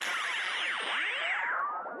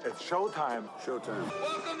It's showtime. Showtime.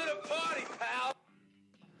 Welcome to the party, pal.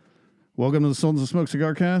 Welcome to the Sultans of Smoke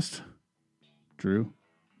Cigar Cast. Drew,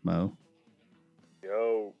 Mo,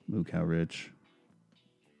 Yo. Moo Cow Rich.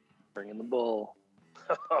 Bringing the bull.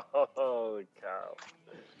 Holy cow.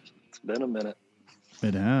 It's been a minute.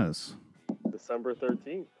 It has. December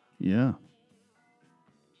 13th. Yeah.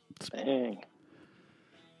 Dang.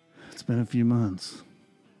 It's been a few months.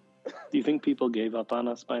 Do you think people gave up on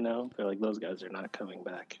us by now? They're like, those guys are not coming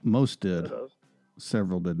back. Most did.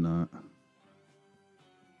 Several did not.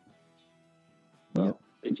 Well,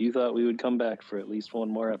 if you thought we would come back for at least one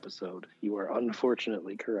more episode, you are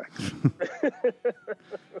unfortunately correct.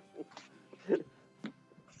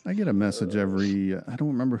 I get a message every... I don't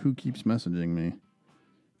remember who keeps messaging me,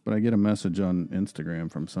 but I get a message on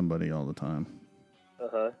Instagram from somebody all the time.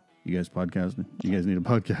 Uh-huh. You guys podcasting? You guys need a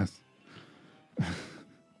podcast?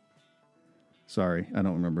 Sorry, I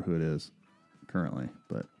don't remember who it is currently,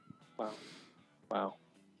 but... Wow.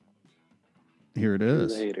 Here it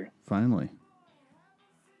Who's is. a hater? Finally.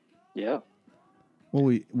 Yeah. Well,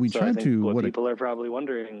 we So tried I think to... what people are probably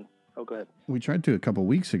wondering... Oh, go ahead. We tried to a couple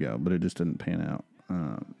weeks ago, but it just didn't pan out.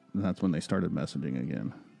 That's when they started messaging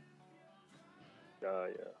again. Yeah.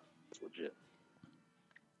 It's legit.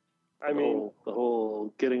 I mean... The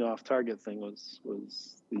whole getting off target thing was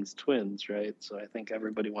these twins, right? So I think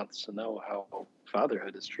everybody wants to know how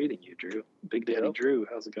fatherhood is treating you, Drew. Big Daddy Yep. Drew,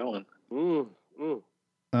 how's it going?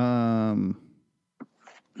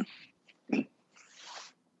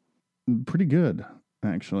 Pretty good,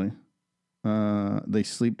 actually. They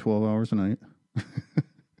sleep 12 hours a night.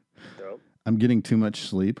 Yep. I'm getting too much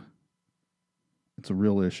sleep. It's a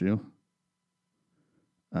real issue.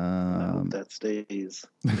 I hope that stays.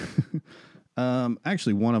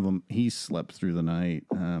 Actually, one of them, he slept through the night,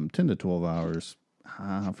 10 to 12 hours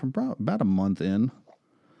from about a month in,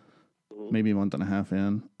 maybe a month and a half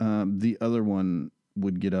in. The other one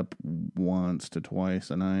would get up once to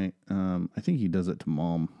twice a night. I think he does it to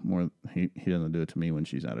mom more. He doesn't do it to me when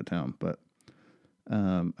she's out of town, but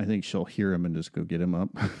I think she'll hear him and just go get him up.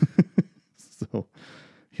 So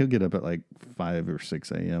he'll get up at like 5 or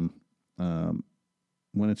 6 a.m.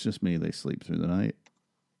 When it's just me, they sleep through the night.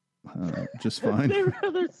 Just fine. They'd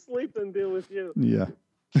rather sleep than deal with you. Yeah.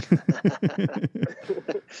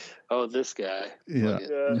 Oh, this guy. Yeah.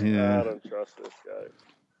 I don't trust this guy.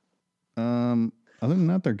 Other than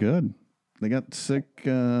that, they're good. They got sick,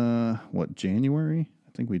 January?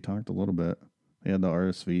 I think we talked a little bit. They had the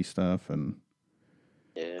RSV stuff and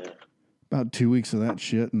about 2 weeks of that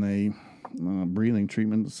shit, and they breathing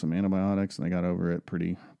treatments, some antibiotics, and they got over it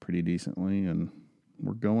pretty decently, and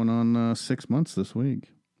we're going on 6 months this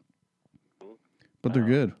week. But they're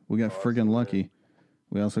good. We got friggin' lucky.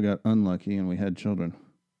 We also got unlucky, and we had children.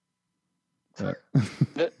 But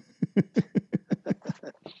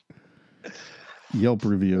Yelp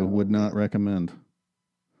review would not recommend.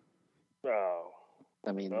 Oh.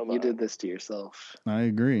 I mean, you did this to yourself. I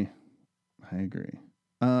agree.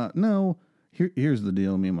 No, here's the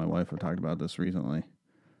deal. Me and my wife have talked about this recently.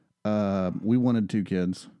 We wanted 2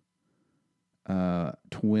 kids.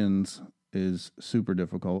 Twins is super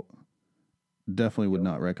difficult. Definitely would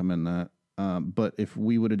not recommend that. But if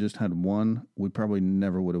we would have just had one, we probably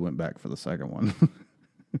never would have went back for the second one.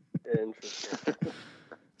 Interesting.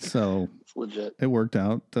 So It's legit. it worked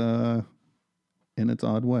out in its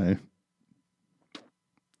odd way.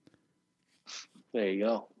 There you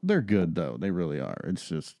go. They're good, though. They really are. It's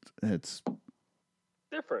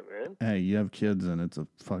Different, man. hey, you have kids, and it's a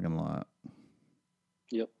fucking lot.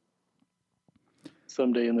 Yep.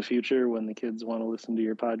 Someday in the future, when the kids want to listen to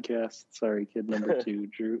your podcast, sorry, kid number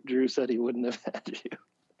 2. Drew said he wouldn't have had you.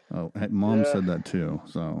 Oh, Mom said that too.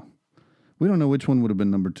 So we don't know which one would have been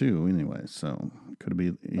number 2 anyway. So could have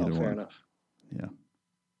been either one. Fair enough. Yeah.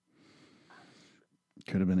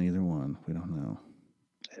 Could have been either one. We don't know.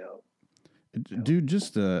 Yeah. Dude,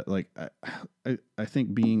 just I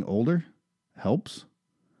think being older helps,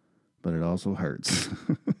 but it also hurts.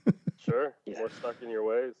 Sure. More stuck in your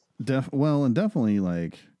ways. And definitely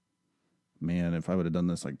like, man, if I would have done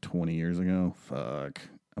this like 20 years ago, fuck,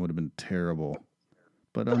 I would have been terrible.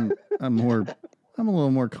 But I'm a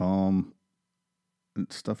little more calm.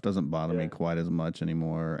 And stuff doesn't bother me quite as much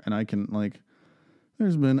anymore. And I can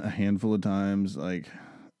there's been a handful of times like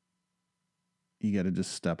you got to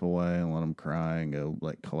just step away and let them cry and go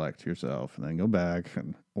collect yourself and then go back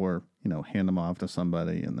or hand them off to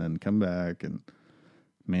somebody and then come back. And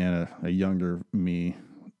man, a younger me,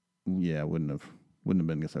 wouldn't have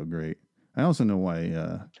been so great. I also know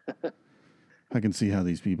why. I can see how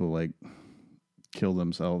these people kill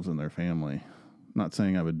themselves and their family. Not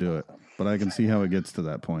saying I would do it, but I can see how it gets to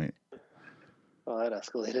that point. Oh, that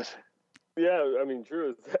escalated. Yeah, I mean,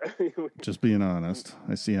 Drew, Just being honest.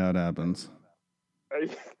 I see how it happens. Oh,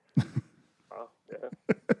 yeah.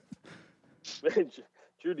 Man,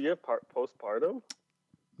 Drew, do you have postpartum?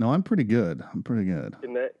 No, I'm pretty good.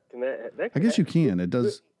 Can that I guess you can. It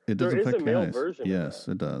does there is affect a male guys. version Yes,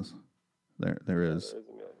 of it does. There is.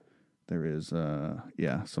 There is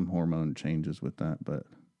some hormone changes with that, but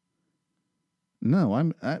no,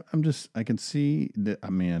 I'm just, I can see that,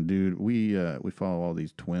 man, dude, we follow all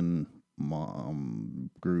these twin mom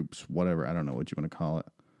groups, whatever, I don't know what you want to call it.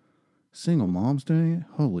 Single moms doing it?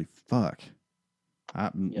 Holy fuck. I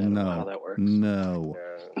don't know how that works. No.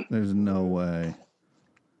 There's no way.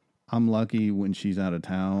 I'm lucky when she's out of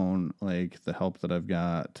town, like the help that I've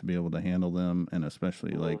got to be able to handle them, and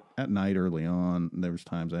especially like at night early on, there was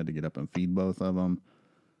times I had to get up and feed both of them.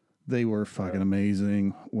 They were fucking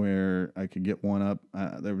amazing where I could get one up.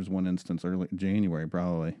 There was one instance early January,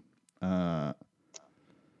 probably. Got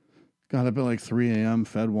up at like 3 a.m.,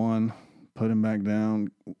 fed one, put him back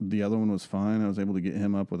down. The other one was fine. I was able to get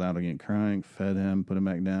him up without again crying, fed him, put him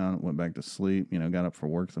back down, went back to sleep, got up for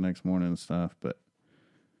work the next morning and stuff. But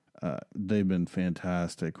they've been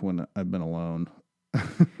fantastic when I've been alone.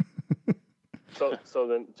 So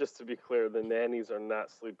then, just to be clear, the nannies are not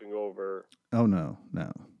sleeping over. Oh, no.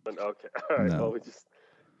 Okay, all right. No. Well, we just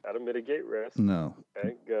got to mitigate risk. No.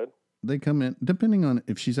 Okay, good. They come in, depending on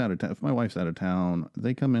if she's out of town. If my wife's out of town,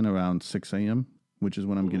 they come in around 6 a.m., which is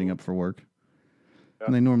when I'm getting up for work. Yeah.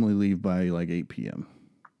 And they normally leave by like 8 p.m.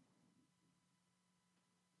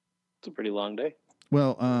 It's a pretty long day.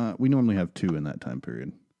 Well, we normally have 2 in that time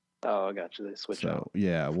period. Oh, I got you. They switch out.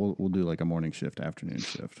 Yeah, we'll do like a morning shift, afternoon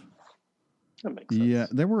shift. That makes sense. Yeah,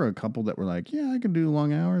 there were a couple that were like, yeah, I can do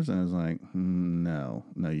long hours. And I was like, no,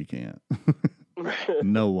 you can't.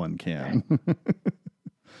 No one can.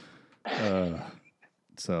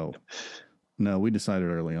 So, no, we decided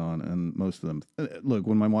early on, and most of them, look,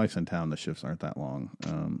 when my wife's in town, the shifts aren't that long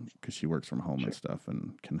because she works from home and stuff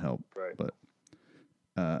and can help. Right. But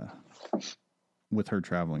with her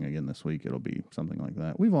traveling again this week, it'll be something like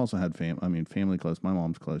that. We've also had family close. My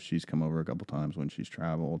mom's close. She's come over a couple times when she's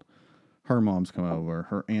traveled. Her mom's come over.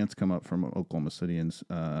 Her aunts come up from Oklahoma City and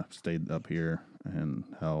stayed up here and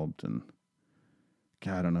helped. And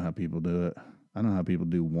God, I don't know how people do it. I don't know how people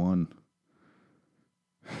do one.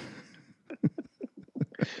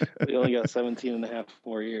 We only got 17 and a half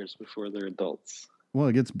more years before they're adults. Well,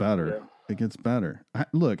 it gets better. Yeah. It gets better.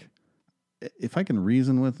 Look, if I can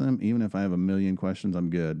reason with them, even if I have a million questions,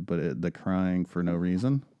 I'm good. But the crying for no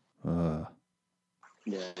reason. Yeah,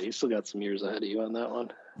 you still got some years ahead of you on that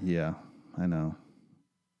one. Yeah, I know.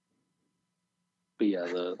 But yeah,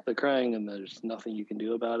 the crying and there's nothing you can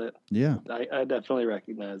do about it. Yeah. I definitely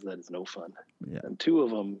recognize that it's no fun. Yeah. And 2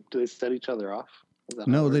 of them, do they set each other off?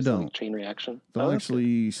 No, they don't. Like chain reaction? They'll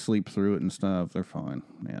actually sleep through it and stuff. They're fine.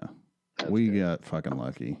 Yeah. We got fucking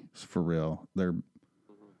lucky. For real.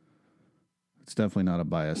 It's definitely not a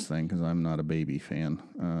bias thing because I'm not a baby fan.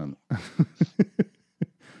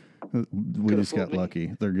 We just got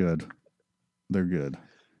lucky. They're good.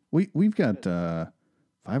 We've got 5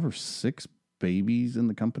 or 6 babies in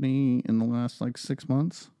the company in the last like 6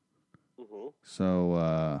 months. Mm-hmm.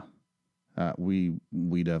 So we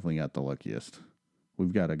definitely got the luckiest.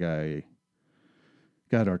 We've got a guy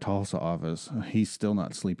at our Tulsa office. He's still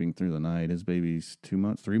not sleeping through the night. His baby's 3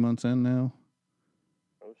 months in now.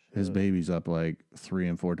 Oh, shit. His baby's up like 3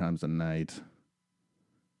 and 4 times a night.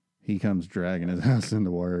 He comes dragging his ass into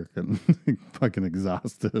work and fucking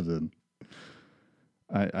exhausted. And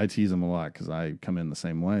I tease him a lot because I come in the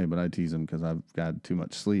same way, but I tease him because I've got too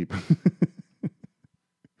much sleep.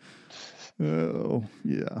 Oh,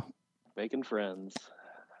 yeah. Making friends.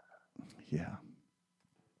 Yeah.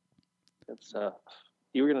 It's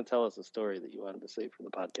you were going to tell us a story that you wanted to say for the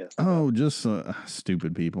podcast. Oh, just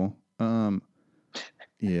stupid people.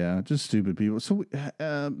 Yeah, just stupid people. So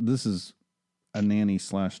this is a nanny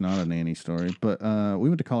 / not a nanny story, but we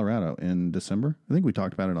went to Colorado in December. I think we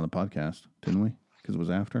talked about it on the podcast, didn't we? Because it was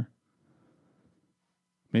after.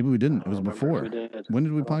 Maybe we didn't. It was before. When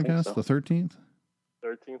did we podcast? So. The 13th?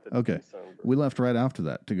 13th of okay. December. We left right after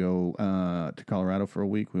that to go to Colorado for a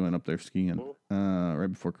week. We went up there skiing right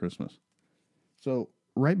before Christmas. So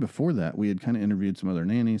right before that, we had kind of interviewed some other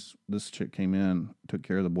nannies. This chick came in, took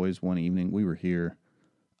care of the boys one evening. We were here.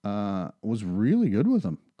 Was really good with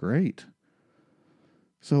them. Great.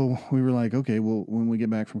 So we were like, okay, well, when we get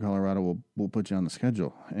back from Colorado, we'll put you on the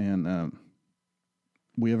schedule. And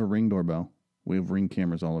we have a Ring doorbell. We have Ring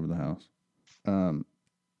cameras all over the house.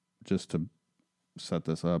 Just to set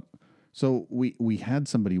this up. So we had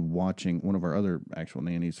somebody watching, one of our other actual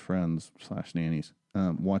nannies, friends / nannies,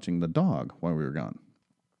 watching the dog while we were gone.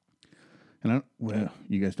 And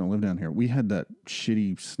you guys don't live down here. We had that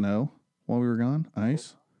shitty snow while we were gone,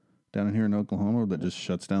 ice, down in here in Oklahoma that just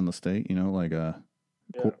shuts down the state, like a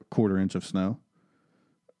quarter inch of snow.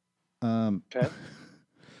 Okay.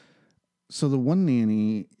 So the one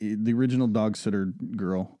nanny, the original dog sitter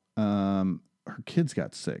girl, her kids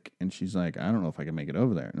got sick, and she's like, I don't know if I can make it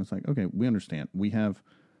over there. And it's like, okay, we understand. We have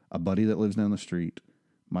a buddy that lives down the street,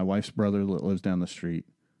 my wife's brother that lives down the street,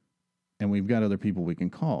 and we've got other people we can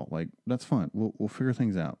call. Like, that's fine. We'll figure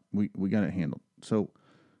things out. We got it handled. So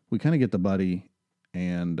we kind of get the buddy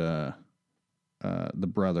and the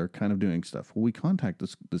brother kind of doing stuff. Well, we contact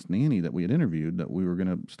this nanny that we had interviewed that we were going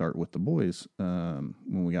to start with the boys when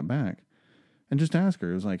we got back, and just ask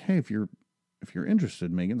her. It was like, hey, if you're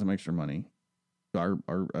interested in making some extra money, our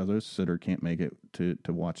other sitter can't make it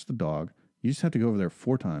to watch the dog. You just have to go over there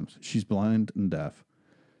 4 times. She's blind and deaf.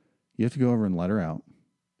 You have to go over and let her out.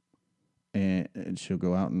 And she'll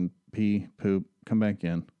go out and pee, poop, come back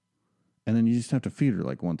in, and then you just have to feed her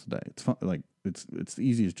like once a day. It's fun, like it's the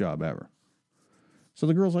easiest job ever. So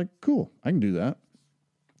the girl's like, "Cool, I can do that."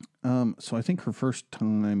 So I think her first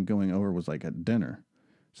time going over was like at dinner.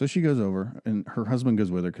 So she goes over, and her husband goes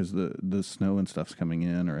with her because the snow and stuff's coming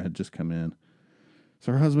in or had just come in.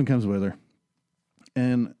 So her husband comes with her,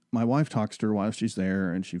 and my wife talks to her while she's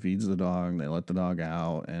there, and she feeds the dog. They let the dog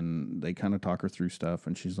out, and they kind of talk her through stuff.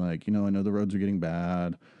 And she's like, I know the roads are getting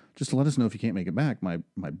bad. Just let us know if you can't make it back. My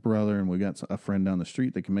brother and we got a friend down the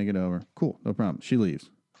street that can make it over. Cool, no problem. She leaves.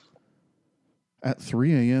 At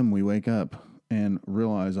 3 a.m., we wake up and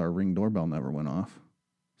realize our Ring doorbell never went off.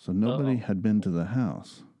 So nobody had been to the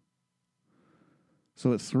house.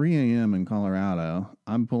 So at 3 a.m. in Colorado,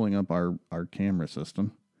 I'm pulling up our camera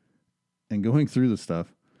system and going through the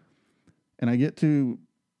stuff. And I get to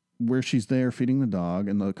where she's there feeding the dog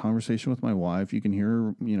and the conversation with my wife. You can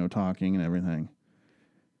hear her, talking and everything.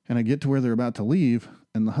 And I get to where they're about to leave,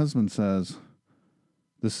 and the husband says,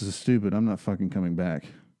 "This is stupid. I'm not fucking coming back."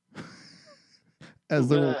 as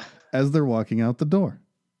they're walking out the door.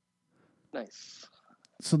 Nice.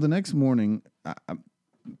 So the next morning,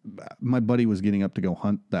 my buddy was getting up to go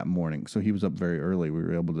hunt that morning, so he was up very early. We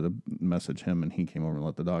were able to message him, and he came over and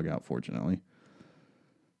let the dog out, fortunately.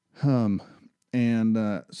 So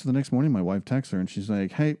the next morning, my wife texts her, and she's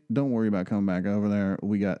like, "Hey, don't worry about coming back over there.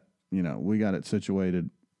 We got it situated.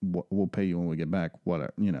 We'll pay you when we get back,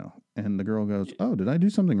 whatever, And the girl goes, "Oh, did I do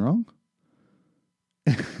something wrong?"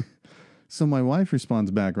 So my wife responds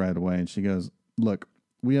back right away, and she goes, "Look,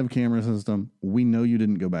 we have a camera system. We know you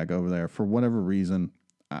didn't go back over there for whatever reason.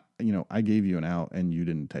 I gave you an out, and you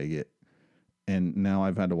didn't take it. And now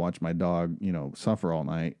I've had to watch my dog, suffer all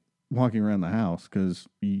night walking around the house because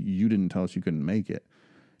you didn't tell us you couldn't make it."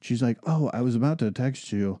 She's like, "Oh, I was about to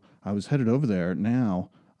text you. I was headed over there now.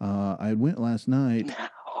 I went last night." No.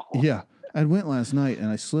 Yeah, I went last night, and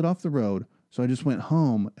I slid off the road, so I just went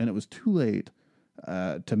home, and it was too late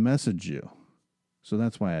to message you. So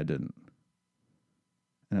that's why I didn't.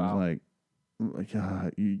 And I was like,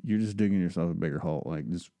 you're just digging yourself a bigger hole. Like,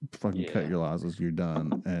 just fucking cut your losses. You're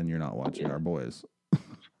done, and you're not watching our boys.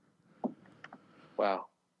 Wow.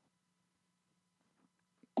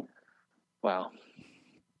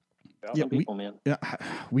 Yeah, people, man. Yeah,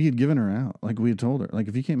 we had given her out. Like, we had told her, like,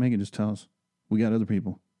 if you can't make it, just tell us. We got other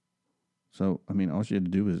people. So, I mean, all she had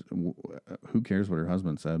to do was, who cares what her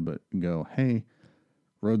husband said, but go, "Hey,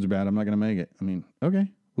 roads are bad. I'm not going to make it." I mean, okay,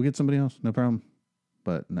 we'll get somebody else. No problem.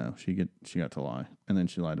 But no, she got to lie. And then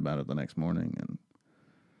she lied about it the next morning. And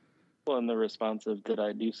Well, in the response of, "Did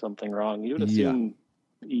I do something wrong?" You would assume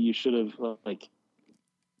you should have, like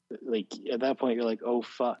at that point, you're like, "Oh,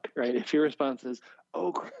 fuck," right? If your response is,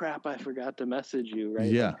 "Oh, crap, I forgot to message you,"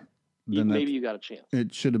 right? Yeah. Then maybe you got a chance.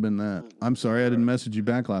 It should have been that. "I'm sorry I didn't message you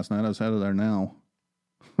back last night. I was headed there now."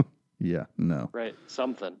 Yeah, no. Right.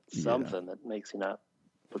 Something that makes you not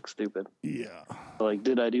look stupid. Yeah. Like,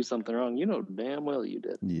 "Did I do something wrong?" You know damn well you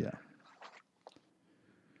did. Yeah.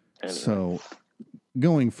 Anyway. So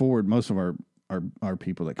going forward, most of our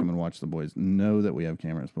people that come and watch the boys know that we have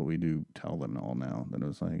cameras, but we do tell them all now that it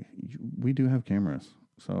was like, we do have cameras.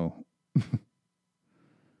 So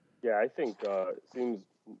Yeah, I think it seems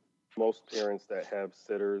most parents that have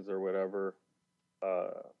sitters or whatever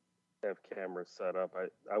have cameras set up.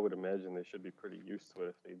 I would imagine they should be pretty used to it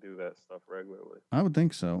if they do that stuff regularly. I would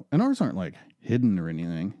think so. And ours aren't like hidden or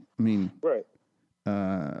anything. I mean, right.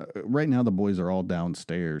 Right now the boys are all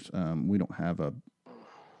downstairs.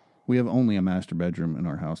 We have only a master bedroom in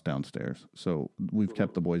our house downstairs. So we've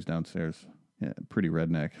kept the boys downstairs. Yeah, pretty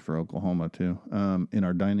redneck for Oklahoma too. In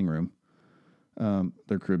our dining room.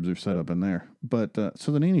 Their cribs are set up in there. But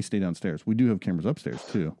so the nannies stay downstairs. We do have cameras upstairs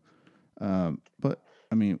too. But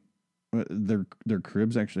I mean, their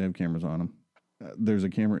cribs actually have cameras on them. There's a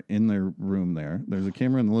camera in their room there. There's a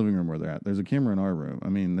camera in the living room where they're at. There's a camera in our room. I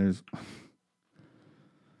mean,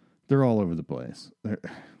 they're all over the place.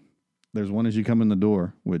 There's one as you come in the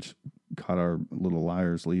door, which caught our little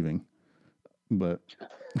liars leaving. But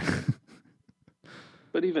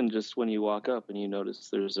but even just when you walk up and you notice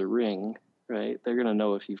there's a ring, right? They're going to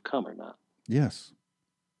know if you've come or not. Yes.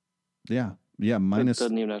 Yeah. Yeah. Minus. It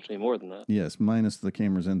doesn't even have to be more than that. Yes. Minus the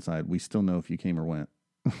cameras inside. We still know if you came or went.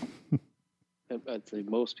 I'd say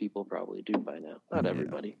most people probably do by now. Not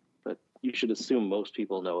everybody, but you should assume most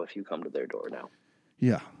people know if you come to their door now.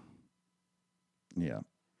 Yeah. Yeah.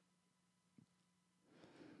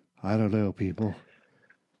 I don't know, people.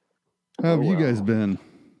 How have you guys been?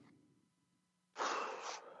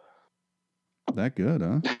 That good,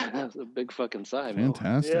 huh? That's a big fucking sigh,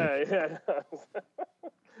 Fantastic. Yeah. I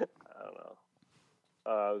don't know.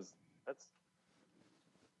 That's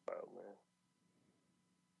wild, man.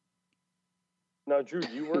 Now, Drew,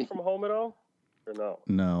 do you work from home at all? Or no?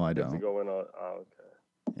 No, I You have to don't. go in on. Oh,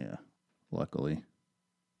 okay. Yeah. Luckily,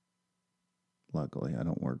 I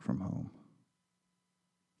don't work from home.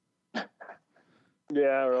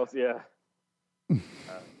 Yeah, or else, yeah. I don't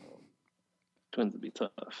know. Twins would be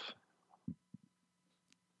tough.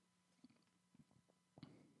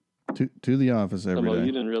 To the office every Mo, day.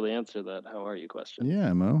 you didn't really answer that "how are you" question.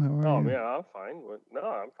 Yeah, Mo, how are Oh, you? man, I'm fine. No,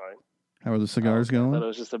 I'm fine. How are the cigars I thought going? it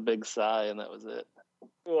was just a big sigh and that was it.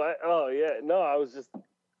 Well, I was just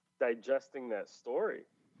digesting that story.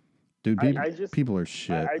 Dude, I people are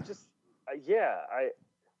shit.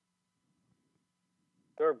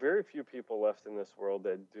 There are very few people left in this world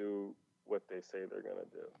that do what they say they're going to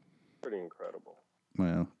do. Pretty incredible.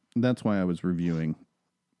 Well, that's why I was reviewing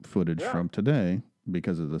footage from today,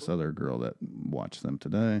 because of this other girl that watched them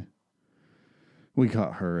today. We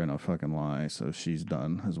caught her in a fucking lie, so she's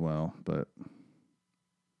done as well. But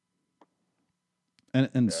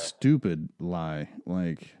and stupid lie,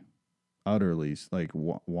 like utterly, like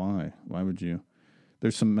why? Why would you?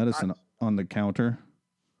 There's some medicine on the counter.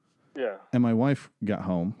 Yeah. And my wife got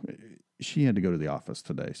home. She had to go to the office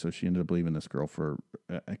today, so she ended up leaving this girl for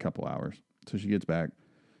a couple hours. So she gets back,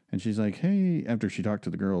 and she's like, "Hey," after she talked to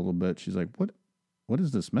the girl a little bit, she's like, What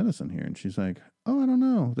is this medicine here? And she's like, "Oh, I don't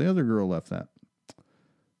know. The other girl left that."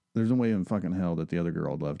 There's no way in fucking hell that the other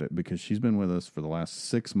girl left it, because she's been with us for the last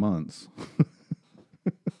 6 months.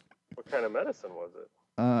 What kind of medicine was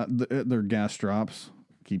it? They're gas drops,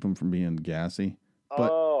 keep them from being gassy. But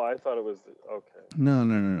I thought it was okay. No.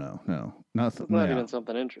 Nothing. It's not even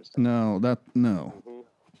something interesting. No. Mm-hmm.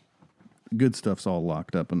 Good stuff's all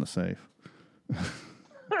locked up in the safe.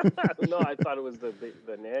 No, I thought it was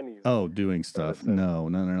the nannies. Oh, doing stuff.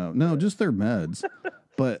 No, just their meds.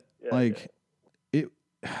 But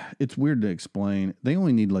it's weird to explain. They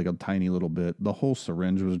only need like a tiny little bit. The whole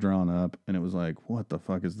syringe was drawn up, and it was like, what the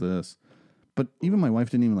fuck is this? But even my wife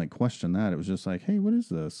didn't even like question that. It was just like, hey, what is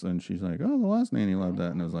this? And she's like, oh, the last nanny loved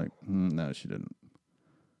that. And I was like, no, she didn't.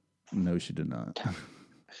 No, she did not.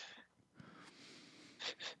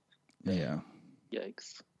 Yeah.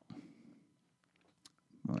 Yikes.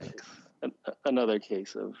 Like, Another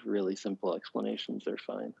case of really simple explanations. They're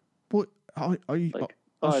fine. what? Are you? Like,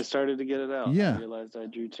 I started to get it out. Yeah. I realized I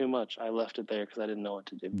drew too much. I left it there because I didn't know what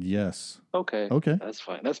to do. Yes. Okay. Okay. That's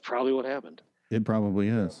fine. That's probably what happened. It probably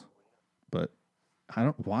is. But I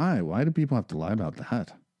don't. Why? Why do people have to lie about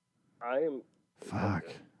that? Fuck.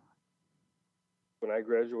 When I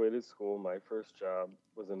graduated school, my first job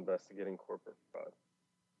was investigating corporate fraud.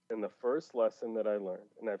 And the first lesson that I learned,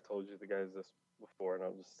 and I've told you the guys this before, and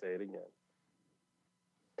I'll just say it again.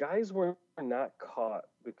 Guys were not caught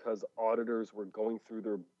because auditors were going through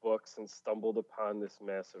their books and stumbled upon this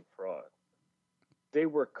massive fraud. They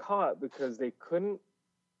were caught because they couldn't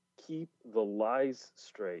keep the lies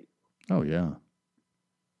straight. Oh, yeah.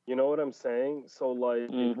 You know what I'm saying? So, like,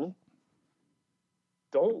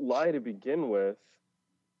 don't lie to begin with.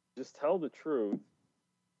 Just tell the truth,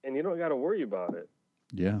 and you don't got to worry about it.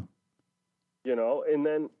 Yeah. You know, and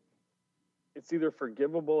then it's either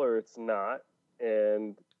forgivable or it's not,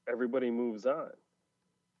 and everybody moves on.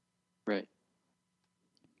 Right.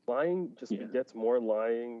 Lying just begets more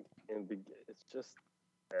lying, and it's just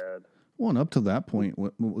bad. Well, and up to that point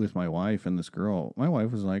with my wife and this girl, my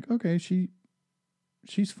wife was like, okay, she's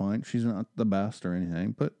fine. She's not the best or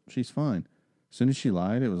anything, but she's fine. As soon as she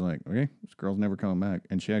lied, it was like, okay, this girl's never coming back.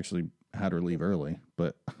 And she actually had her leave early,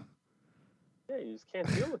 but... Yeah, you just can't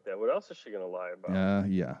deal with that. What else is she going to lie about?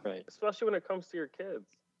 Yeah. Right. Especially when it comes to your kids.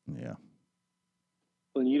 Yeah.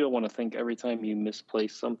 Well, you don't want to think every time you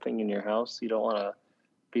misplace something in your house, you don't want to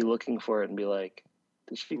be looking for it and be like,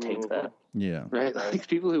 did she take that? Yeah. Right? Like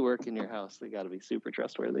people who work in your house, they got to be super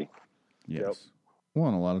trustworthy. Yes. Yep. Well,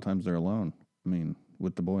 and a lot of times they're alone. I mean,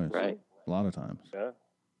 with the boys. Right. A lot of times. Yeah.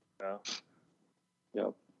 Yeah.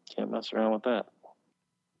 Yep. Can't mess around with that.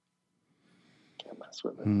 Can't mess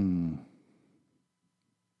with it.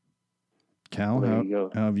 Cal, There how you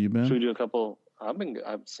go. have you been? Should we do a couple? I'm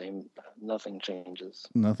same. Nothing changes.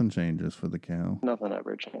 Nothing changes for the cow. Nothing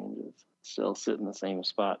ever changes. Still sit in the same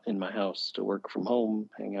spot in my house to work from home,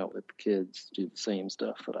 hang out with the kids, do the same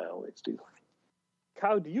stuff that I always do.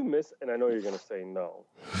 Kyle, do you miss? And I know you're going to say no,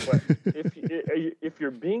 but if you're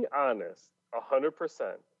being honest,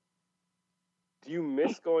 100%, do you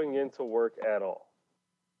miss going into work at all?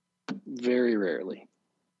 Very rarely.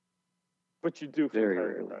 But you do from Very time to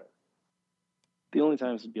rarely. time. The only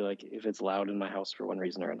times would be like if it's loud in my house for one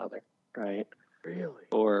reason or another, right? Really?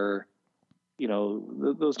 Or,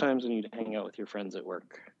 those times when you hang out with your friends at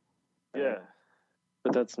work. Yeah.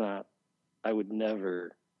 But that's not, I would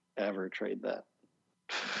never, ever trade that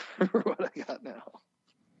for what I got now.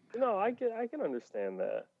 No, I can understand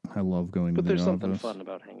that. I love going to But the there's office. something fun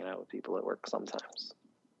about hanging out with people at work sometimes.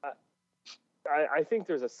 I think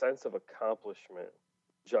there's a sense of accomplishment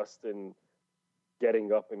just in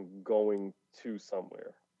getting up and going to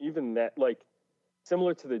somewhere. Even that, like,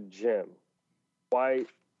 similar to the gym. Why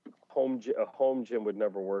a home gym would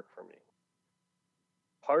never work for me.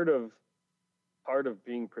 Part of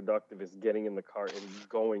being productive is getting in the car and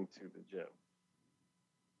going to the gym.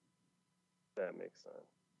 That makes sense.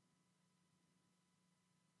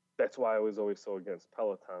 That's why I was always so against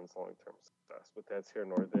Peloton's long-term success, but that's here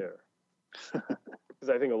nor there. Because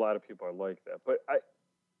I think a lot of people are like that. But I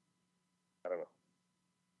don't know.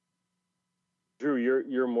 Drew,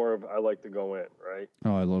 you're more of I like to go in, right?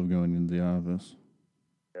 Oh, I love going into the office.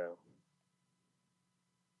 Yeah.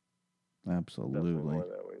 Absolutely. Definitely more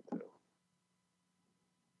that way too.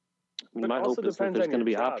 I mean, But my also hope is that depends there's on going to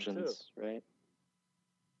be your job, options, right?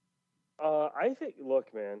 I think,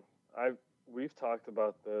 look, man, we've talked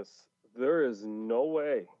about this. There is no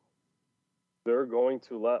way they're going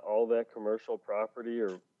to let all that commercial property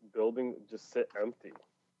or building just sit empty.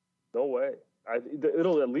 No way.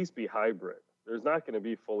 It'll at least be hybrid. There's not going to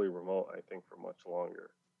be fully remote, I think, for much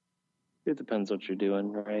longer. It depends what you're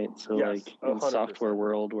doing, right? So, Yes, like in the 100%. software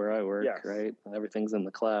world where I work, Yes. right, and everything's in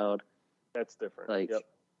the cloud. That's different. Like, Yep.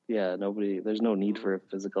 yeah, there's no need for a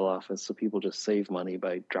physical office, so people just save money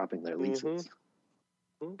by dropping their leases.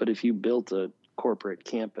 Mm-hmm. But if you built a corporate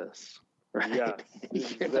campus, right, Yes,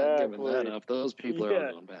 you're not giving that exactly. up. Those people are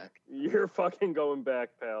all going back. You're fucking going back,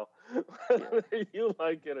 pal. Whether you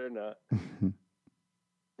like it or not.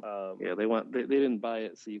 Yeah, they didn't buy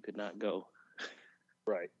it so you could not go.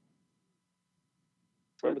 Right.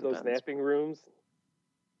 So Remember those napping rooms?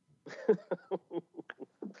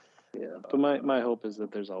 Yeah, but my hope is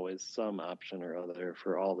that there's always some option or other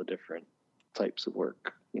for all the different types of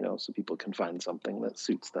work, so people can find something that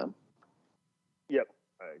suits them. Yep,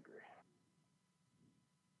 I agree.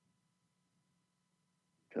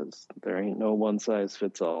 Because there ain't no one size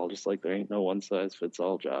fits all, just like there ain't no one size fits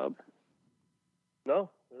all job. No,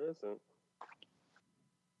 there isn't.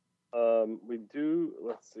 We do,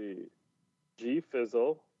 let's see, G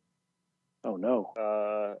Fizzle. Oh, no.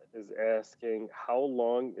 Is asking, how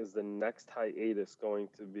long is the next hiatus going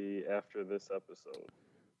to be after this episode?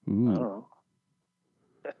 Ooh. I don't know.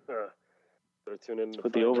 Better tune in.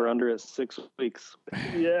 Put the over-under at 6 weeks.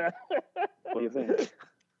 Yeah. What do you think?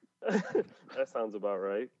 That sounds about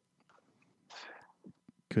right.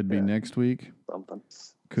 Could be next week. Something.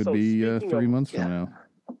 Could So be speaking 3 of- months from now.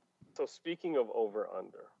 So speaking of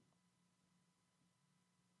over-under,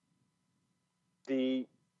 the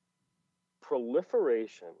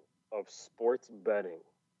proliferation of sports betting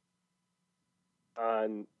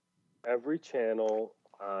on every channel,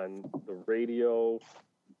 on the radio,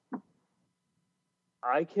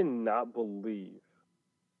 I cannot believe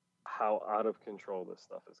how out of control this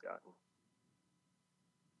stuff has gotten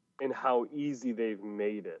and how easy they've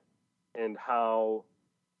made it and how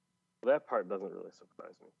that part doesn't really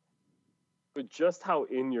surprise me, but just how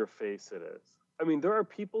in your face it is. I mean, there are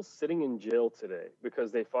people sitting in jail today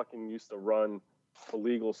because they fucking used to run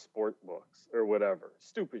illegal sport books or whatever.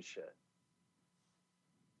 Stupid shit.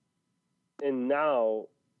 And now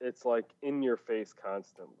it's like in your face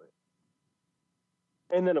constantly.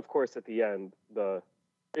 And then, of course, at the end,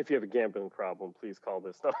 if you have a gambling problem, please call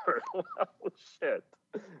this number. Oh, shit.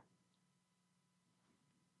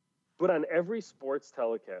 But on every sports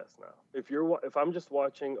telecast now, if I'm just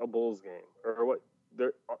watching a Bulls game or what,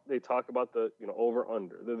 they talk about the over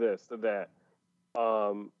under, the this, the that.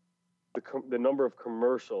 the number of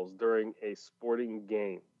commercials during a sporting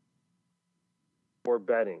game or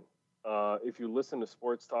betting. If you listen to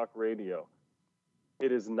sports talk radio,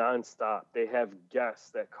 it is nonstop. They have guests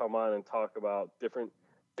that come on and talk about different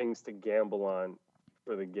things to gamble on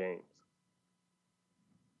for the games.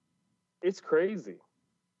 It's crazy.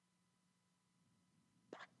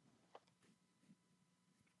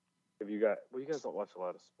 You guys don't watch a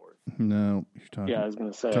lot of sports. No, you're talking. Yeah, I was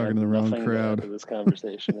going to say talking to the wrong crowd. To this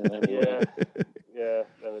conversation. Yeah, it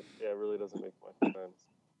really doesn't make much sense.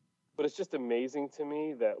 But it's just amazing to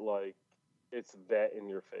me that like it's that in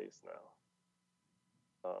your face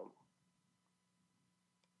now.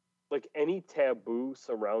 Like any taboo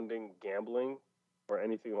surrounding gambling or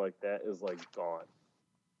anything like that is like gone.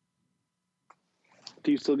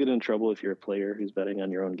 Do you still get in trouble if you're a player who's betting on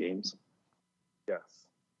your own games? Yes.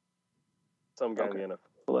 Some guy in the NFL.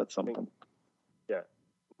 Well, that's something. Yeah,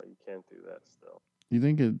 but you can't do that still. You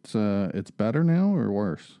think it's better now or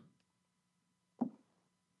worse?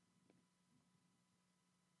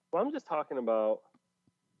 Well, I'm just talking about.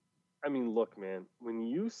 I mean, look, man. When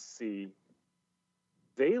you see,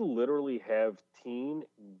 they literally have teen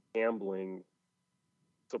gambling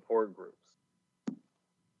support groups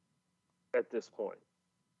at this point,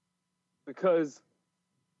 because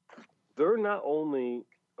they're not only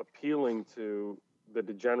appealing to the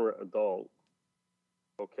degenerate adult,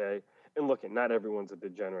 okay? And look, not everyone's a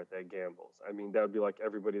degenerate that gambles. I mean, that would be like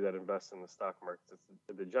everybody that invests in the stock market is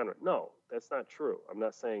a degenerate. No, that's not true. I'm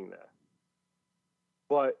not saying that.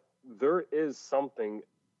 But there is something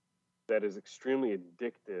that is extremely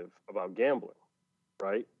addictive about gambling,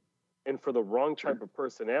 right? And for the wrong type of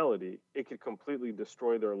personality, it could completely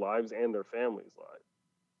destroy their lives and their families' lives.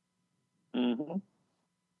 Mm-hmm.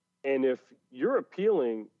 And if you're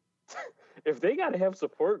appealing, if they got to have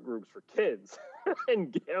support groups for kids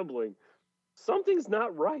and gambling, something's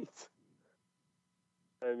not right.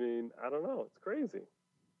 I mean, I don't know. It's crazy.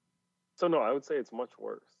 So, no, I would say it's much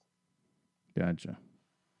worse. Gotcha.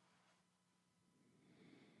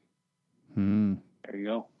 There you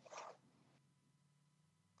go.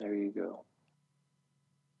 There you go.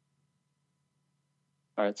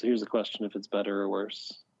 All right, so here's a question: if it's better or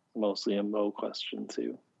worse. Mostly a Mo question,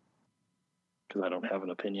 too. Because I don't have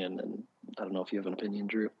an opinion, and I don't know if you have an opinion,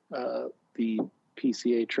 Drew. The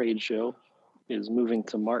PCA trade show is moving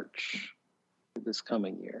to March this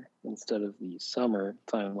coming year instead of the summer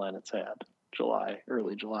timeline it's had,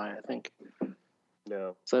 early July, I think.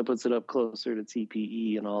 Yeah. So that puts it up closer to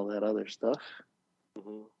TPE and all that other stuff.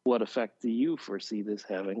 Mm-hmm. What effect do you foresee this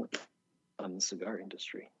having on the cigar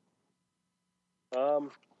industry?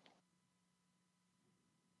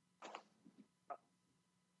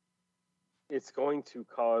 It's going to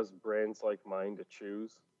cause brands like mine to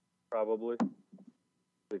choose, probably,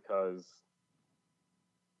 because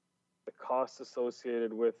the costs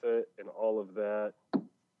associated with it and all of that.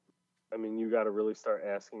 I mean, you got to really start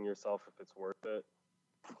asking yourself if it's worth it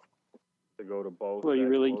to go to both. Well,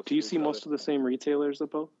 do you see most of the same retailers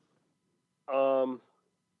at both? For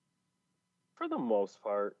the most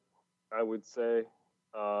part, I would say.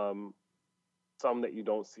 Some that you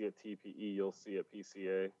don't see at TPE, you'll see at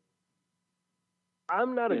PCA.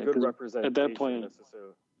 I'm not a good representation at that point,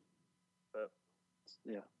 necessarily.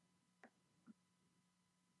 Yeah.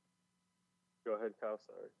 Go ahead, Kyle.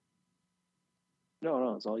 Sorry.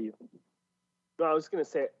 No, it's all you. No, I was going to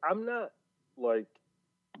say, I'm not like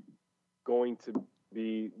going to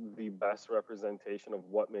be the best representation of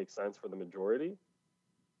what makes sense for the majority.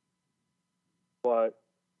 But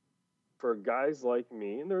for guys like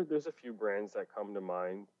me, and there's a few brands that come to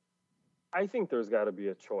mind, I think there's got to be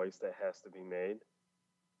a choice that has to be made.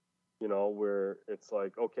 You know, where it's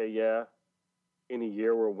like, okay, yeah, in a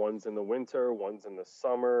year where one's in the winter, one's in the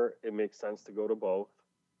summer, it makes sense to go to both.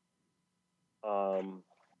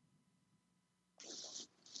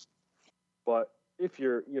 But if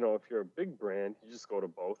you're a big brand, you just go to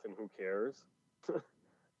both, and who cares?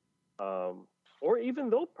 Or even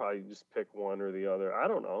they'll probably just pick one or the other. I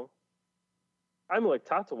don't know. I'm like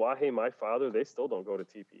Tatawahe, my father, they still don't go to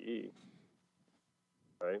TPE.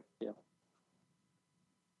 Right? Yeah.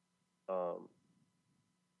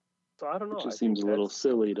 So I don't know. It just seems a little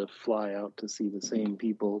silly to fly out to see the same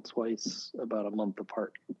people twice about a month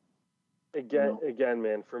apart. Again,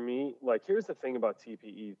 man, for me, like, here's the thing about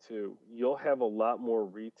TPE too. You'll have a lot more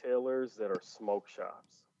retailers that are smoke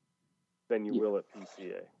shops than you will at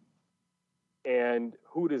PCA. And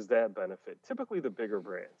who does that benefit? Typically the bigger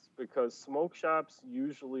brands, because smoke shops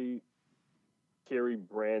usually carry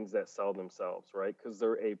brands that sell themselves, right? Because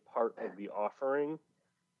they're a part of the offering.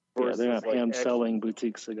 Yeah, they're not hand-selling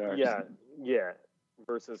boutique cigars. Yeah.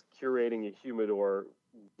 versus curating a humidor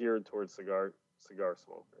geared towards cigar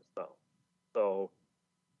smokers. No. So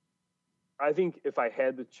I think if I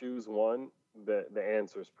had to choose one, the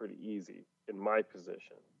answer is pretty easy in my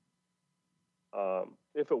position.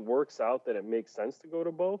 If it works out that it makes sense to go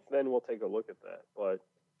to both, then we'll take a look at that. But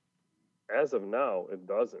as of now, it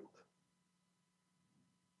doesn't.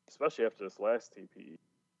 Especially after this last TPE.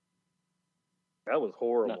 That was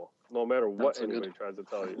horrible. No matter what anybody tries to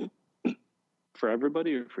tell you. For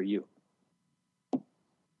everybody or for you?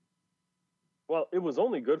 Well, it was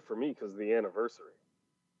only good for me because of the anniversary.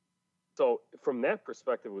 So from that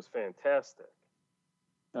perspective, it was fantastic.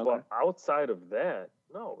 Okay. But outside of that,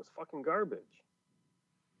 no, it was fucking garbage.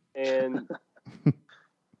 And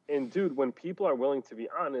and dude, when people are willing to be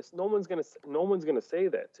honest, no one's gonna say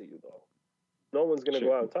that to you though. No one's gonna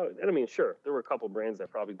go out and tell you. And I mean, sure, there were a couple brands that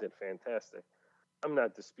probably did fantastic. I'm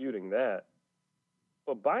not disputing that.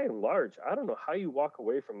 But by and large, I don't know how you walk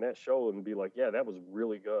away from that show and be like, yeah, that was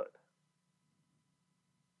really good.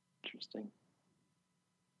 Interesting.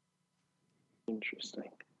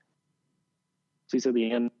 So you said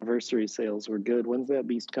the anniversary sales were good. When's that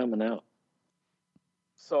beast coming out?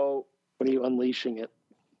 So when are you unleashing it?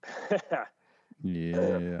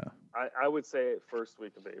 Yeah. I would say first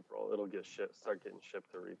week of April, it'll start getting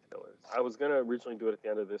shipped to retailers. I was gonna originally do it at the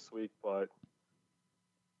end of this week, but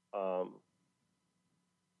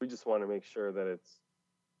we just want to make sure that it's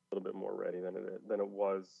a little bit more ready than it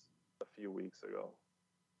was a few weeks ago.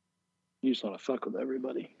 You just want to fuck with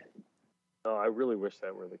everybody. No, I really wish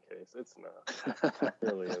that were the case. It's not. It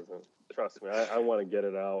really isn't. Trust me, I want to get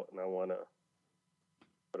it out and I want to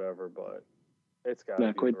whatever, but it's got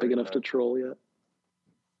not quite big enough to troll yet.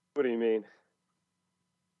 What do you mean?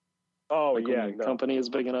 Oh, like yeah. When your company is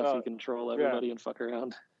big enough, you can troll everybody and fuck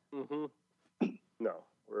around. Mm-hmm. No,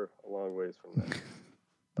 we're a long ways from that.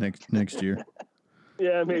 next year.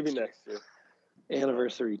 Yeah, maybe next year.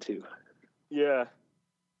 Anniversary 2. Yeah.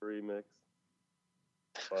 Remix.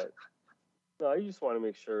 But no, you just want to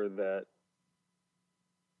make sure that,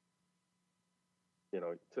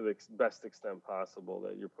 to the best extent possible,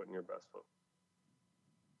 that you're putting your best foot.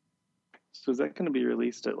 So is that going to be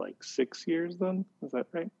released at like 6 years then? Is that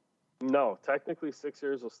right? No, technically 6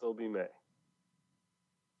 years will still be May.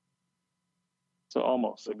 So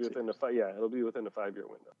almost. It'll be within it'll be within the 5-year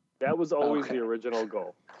window. That was always the original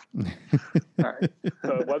goal. All right.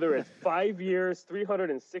 So whether it's 5 years,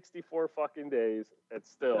 364 fucking days,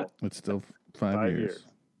 it's still 5 years.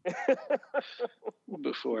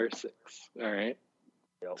 Before 6. All right.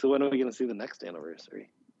 Yep. So when are we going to see the next anniversary?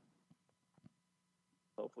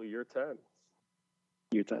 Hopefully year 10.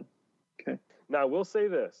 Year 10. Okay. Now, I will say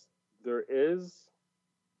this. There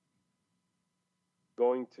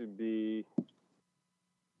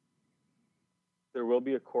will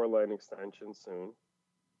be a core line extension soon.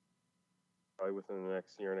 Probably within the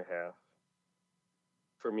next year and a half.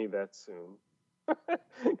 For me, that's soon.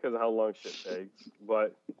 Because of how long shit takes.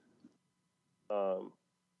 But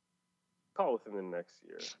call within the next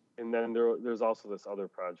year. And then there's also this other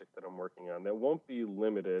project that I'm working on that won't be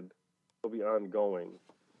limited. It'll be ongoing.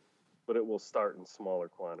 But it will start in smaller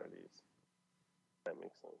quantities. That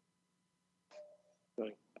makes sense.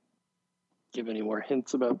 Give any more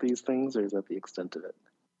hints about these things, or is that the extent of it?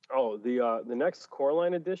 Oh, the next core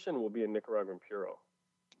line edition will be a Nicaraguan Puro.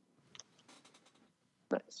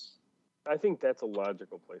 Nice. I think that's a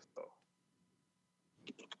logical place, though.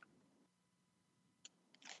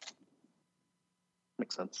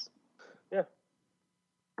 Makes sense. Yeah.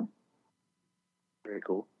 Very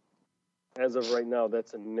cool. As of right now,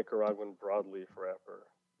 that's a Nicaraguan broadleaf wrapper.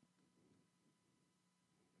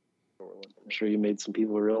 I'm sure you made some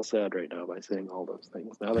people real sad right now by saying all those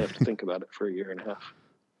things. Now they have to think about it for a year and a half.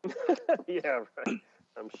 Yeah, right.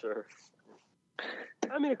 I'm sure.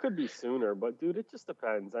 I mean, it could be sooner, but dude, it just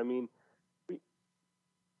depends. I mean,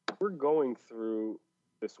 we're going through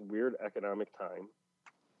this weird economic time.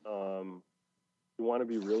 You want to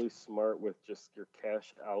be really smart with just your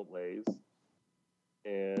cash outlays,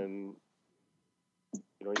 and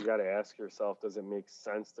you got to ask yourself, does it make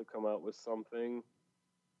sense to come out with something?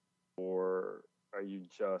 Or are you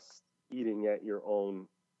just eating at your own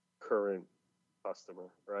current customer,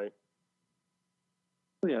 right?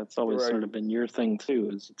 Yeah, it's always sort of been your thing too,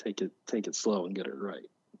 is take it slow and get it right.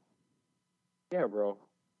 Yeah, bro.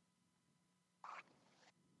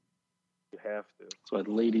 You have to. That's why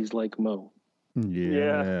ladies like Mo.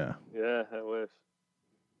 Yeah. Yeah, I wish.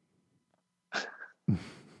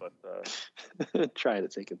 But try to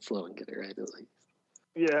take it slow and get it right at least.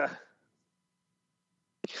 Yeah.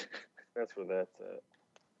 That's where that's at.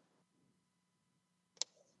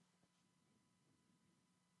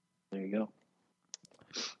 There you go.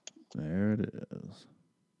 There it is.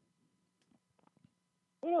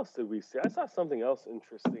 What else did we see? I saw something else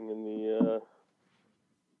interesting in the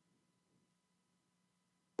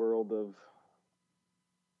world of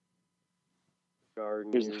cigar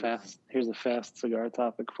news. Here's a fast cigar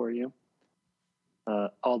topic for you.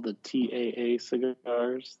 All the TAA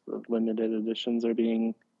cigars, the limited editions, are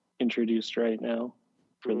being introduced right now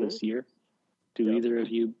for this year. Do either of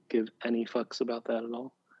you give any fucks about that at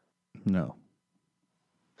all? No.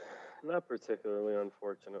 Not particularly,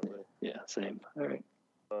 unfortunately. Yeah, same. All right.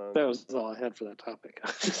 That was all I had for that topic. I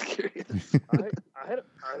was just curious. I had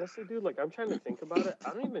honestly, dude, like I'm trying to think about it.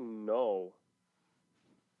 I don't even know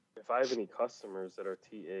if I have any customers that are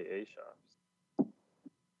TAA shops.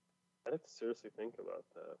 I'd have to seriously think about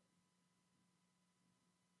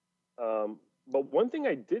that. But one thing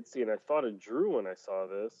I did see, and I thought of Drew when I saw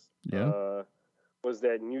this, was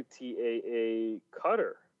that new TAA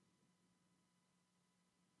cutter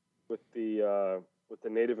with the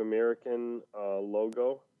Native American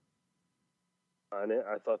logo on it.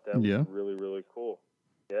 I thought that was really, really cool.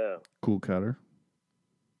 Yeah. Cool cutter.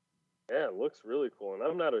 Yeah, it looks really cool. And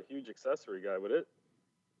I'm not a huge accessory guy, but I'm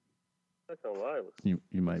not gonna lie, it looks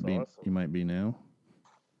you might be awesome. You might be now.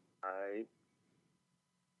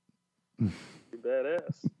 Be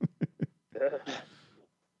badass. Yeah.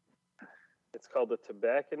 It's called the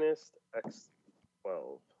Tobacconist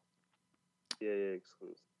X12. TAA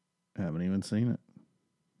exclusive. Haven't even seen it.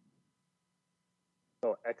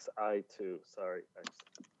 Oh, XI2. Sorry, X.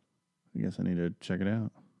 I guess I need to check it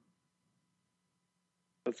out.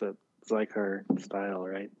 It's like her style,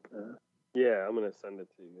 right? Yeah, I'm gonna send it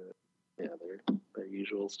to you guys. Yeah, their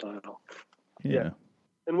usual style. Yeah.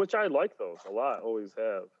 And which I like those a lot. Always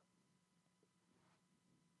have.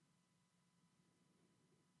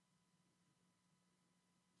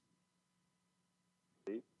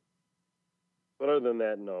 But other than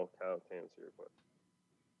that, no, Kyle, to answer your question.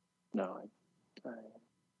 No, I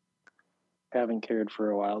haven't cared for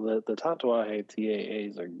a while. The Tatuaje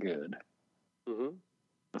TAAs are good. Mm-hmm.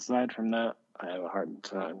 Aside from that, I have a hard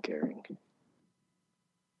time caring.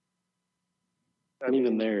 And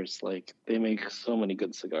even theirs, like, they make so many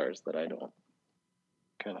good cigars that I don't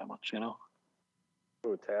care that much, you know?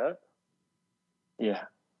 Who, Tat? Yeah.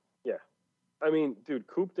 Yeah. I mean, dude,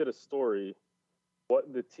 Coop did a story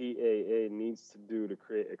what the TAA needs to do to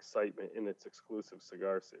create excitement in its exclusive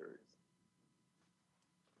cigar series.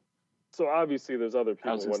 So obviously there's other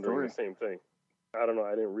people wondering the same thing. I don't know.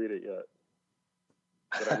 I didn't read it yet.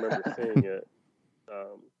 But I remember seeing it.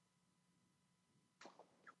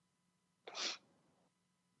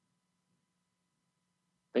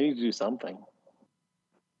 They need to do something.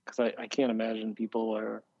 Because I can't imagine people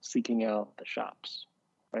are seeking out the shops,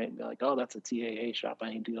 right? They're like, oh, that's a TAA shop. I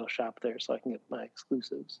need to go shop there so I can get my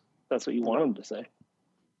exclusives. That's what you want them to say.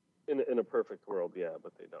 In a perfect world, yeah,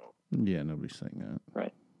 but they don't. Yeah, nobody's saying that.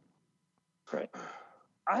 Right.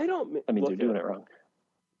 I don't... I mean, they're doing it wrong.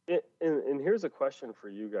 And here's a question for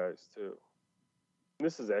you guys, too.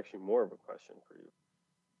 This is actually more of a question for you.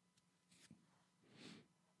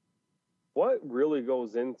 What really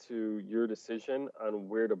goes into your decision on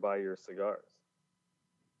where to buy your cigars?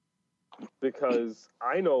 Because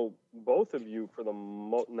I know both of you for the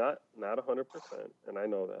not 100%, and I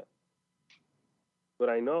know that. But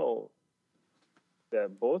I know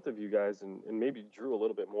that both of you guys, and maybe Drew a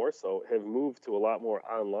little bit more so, have moved to a lot more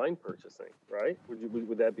online purchasing, right?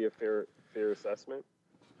 Would that be a fair assessment?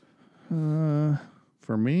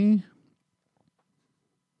 For me,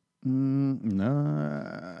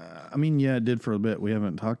 no. I mean, yeah, it did for a bit. We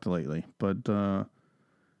haven't talked lately, but no,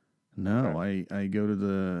 okay. I go to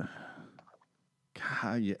the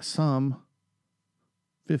some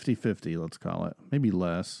 50-50, let's call it, maybe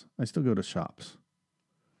less. I still go to shops.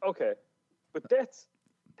 Okay, but that's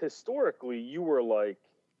historically you were like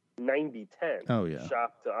 90-10. Oh yeah,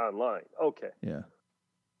 shop to online. Okay, yeah.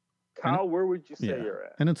 Kyle, where would you say you're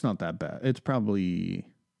at? And it's not that bad. It's probably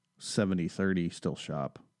 70-30 still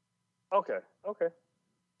shop. Okay.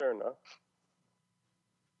 Fair enough.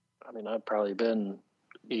 I mean, I've probably been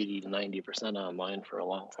 80 to 90% online for a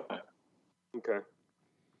long time. Okay.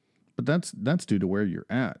 But that's due to where you're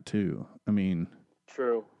at, too. I mean...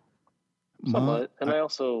 True. Somewhat. And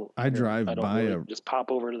I drive by really just pop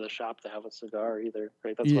over to the shop to have a cigar either,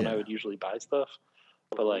 right? That's when I would usually buy stuff.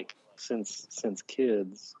 But, like, since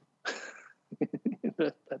kids,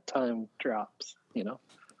 that time drops, you know?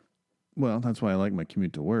 Well, that's why I like my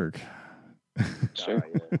commute to work. Sure.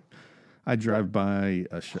 I drive by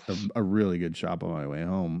a really good shop on my way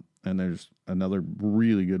home, and there's another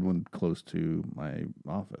really good one close to my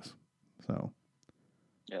office. So,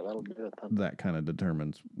 yeah, that'll do it then. That kind of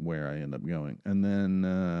determines where I end up going. And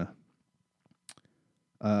then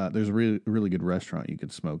There's a really, really good restaurant you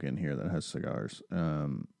could smoke in here that has cigars.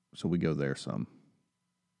 So we go there some.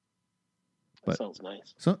 That sounds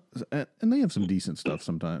nice. So, and they have some decent stuff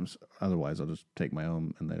sometimes. Otherwise, I'll just take my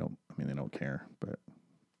own, and they don't care. But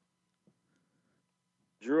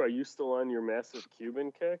Drew, are you still on your massive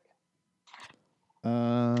Cuban kick?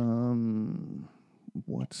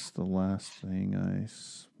 What's the last thing I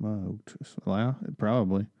smoked? Well,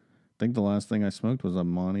 probably. I think the last thing I smoked was a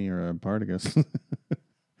Monty or a Partagas.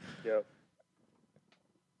 Yep.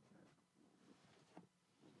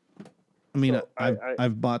 I mean, So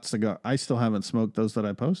I've bought cigar. I still haven't smoked those that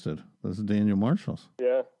I posted. Those are Daniel Marshalls.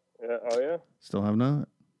 Yeah. Oh, yeah? Still have not.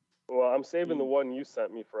 Well, I'm saving the one you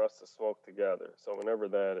sent me for us to smoke together. So whenever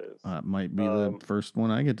that is. It might be the first one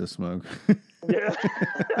I get to smoke. Yeah.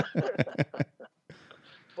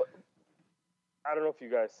 But I don't know if you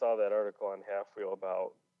guys saw that article on Half Wheel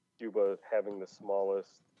about Cuba having the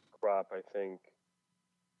smallest crop, I think.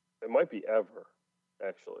 It might be ever,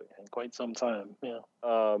 actually. In quite some time, yeah.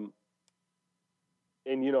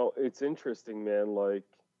 And, it's interesting, man. Like,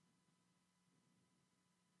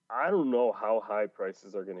 I don't know how high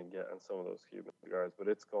prices are going to get on some of those Cuban cigars, but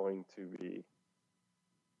it's going to be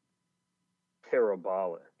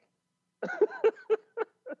parabolic.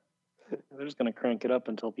 They're just going to crank it up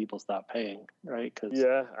until people stop paying, right? Cause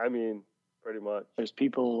yeah, I mean, pretty much. there's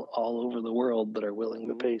people all over the world that are willing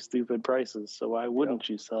to pay stupid prices. So why wouldn't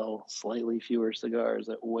you sell slightly fewer cigars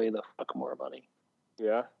at way the fuck more money?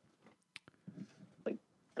 Yeah. Like,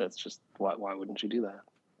 that's just, why wouldn't you do that?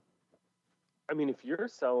 I mean, if you're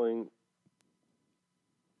selling,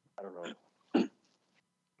 I don't know.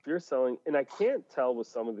 If you're selling, and I can't tell with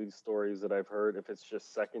some of these stories that I've heard if it's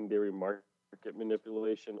just secondary market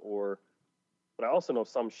manipulation but I also know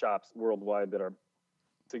some shops worldwide that are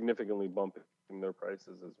significantly bumping their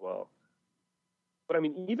prices as well. But I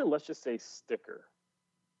mean, even let's just say sticker,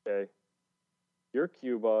 okay? You're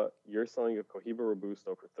Cuba, you're selling a Cohiba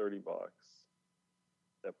Robusto for $30.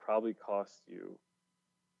 That probably costs you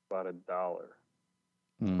about $1.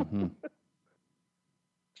 Mm-hmm.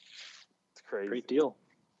 It's crazy. Great deal.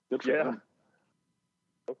 Good for them.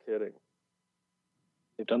 No kidding.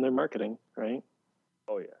 They've done their marketing, right?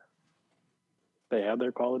 Oh, yeah. They have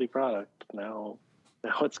their quality product. Now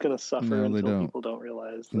it's going to suffer until people don't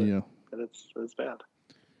realize that it's bad.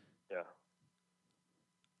 Yeah.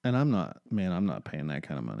 And I'm not paying that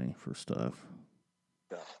kind of money for stuff.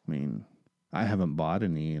 Yeah. I mean, I haven't bought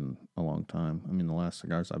any in a long time. I mean, the last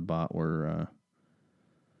cigars I bought were,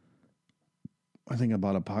 I think I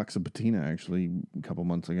bought a box of Patina actually a couple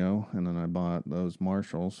months ago, and then I bought those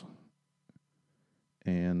Marshalls,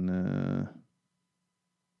 and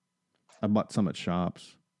I bought some at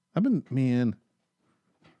shops.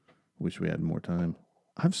 Wish we had more time.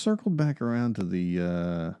 I've circled back around to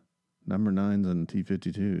the number 9s and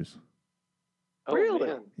T52s. Oh, really?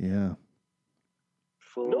 Man. Yeah.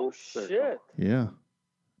 No shit. Yeah.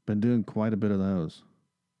 Been doing quite a bit of those.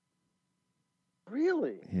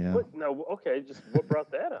 Really? Yeah. What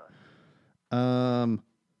brought that on?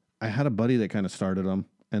 I had a buddy that kind of started them,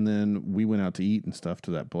 and then we went out to eat and stuff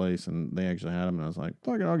to that place, and they actually had them, and I was like,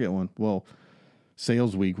 fuck it, I'll get one. Well,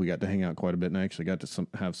 sales week, we got to hang out quite a bit, and I actually got to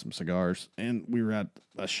have some cigars, and we were at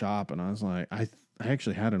a shop, and I was like, I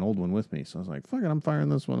actually had an old one with me, so I was like, fuck it, I'm firing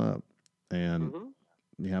this one up. And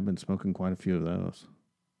yeah, I've been smoking quite a few of those.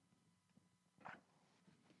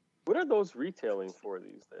 What are those retailing for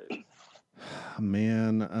these days?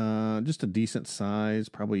 Man, just a decent size,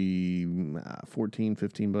 probably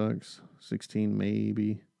 $14-15, 16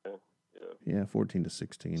 maybe. Yeah, 14 to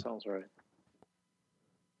 16. Sounds right.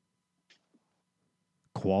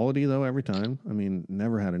 Quality though, every time. I mean,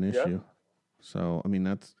 never had an issue. Yeah. So, I mean,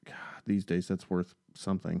 these days that's worth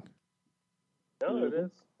something. No, it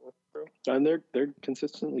is. That's true. And they're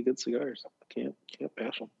consistently good cigars. Can't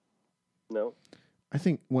bash them. No. I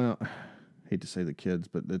think, well, hate to say the kids,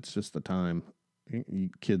 but it's just the time.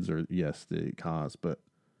 Kids are, yes, the cause, but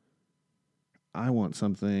I want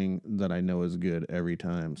something that I know is good every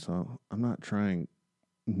time. So I'm not trying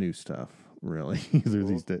new stuff, really, either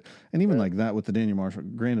these days. And even like that with the Daniel Marshall,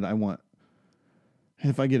 granted,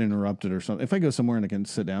 if I get interrupted or something, if I go somewhere and I can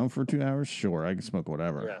sit down for 2 hours, sure, I can smoke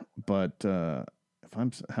whatever. Yeah. But if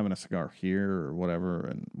I'm having a cigar here or whatever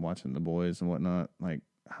and watching the boys and whatnot, like,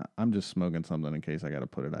 I'm just smoking something in case I got to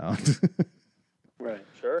put it out. Right.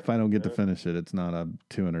 Sure. If I don't get to finish it, it's not a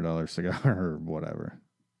 $200 cigar or whatever.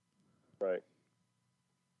 Right.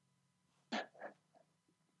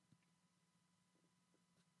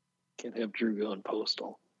 Can't have Drew going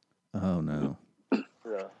postal. Oh, no.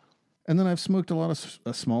 Yeah. And then I've smoked a lot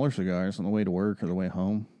of smaller cigars on the way to work or the way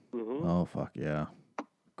home. Mm-hmm. Oh, fuck yeah.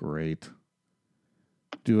 Great.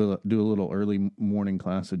 Do a little early morning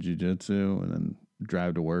class of jiu-jitsu and then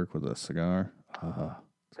drive to work with a cigar. Oh,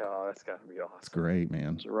 that's got to be awesome. It's great,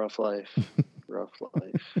 man. It's a rough life. Rough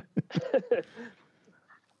life.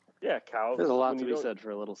 Yeah, cows. There's a lot to be said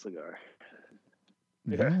for a little cigar.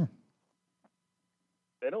 Yeah.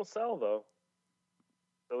 They don't sell, though.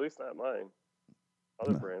 At least not mine.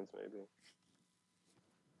 Other brands, maybe.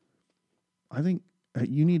 I think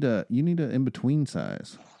you need a in between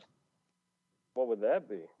size. What would that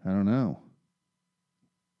be? I don't know.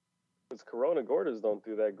 Because Corona Gordas don't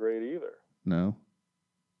do that great either. No.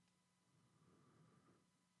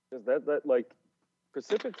 Because that like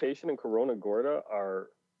Precipitation and Corona Gorda are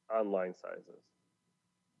online sizes.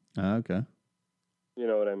 Okay. You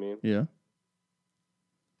know what I mean? Yeah.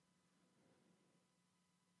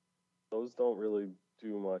 Those don't really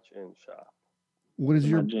do much in shop.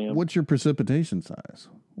 What's your precipitation size?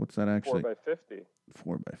 What's that actually? 4x50.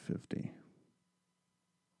 4x50.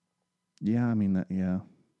 Yeah, I mean that. Yeah.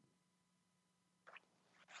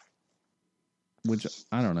 Which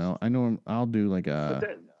I don't know. I know I'll do like a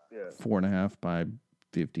 4.5 by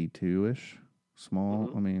 52 ish, small.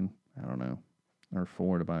 Mm-hmm. I mean, I don't know, or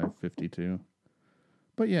 4 by 52.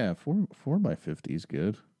 But yeah, 4 by 50 is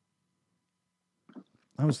good.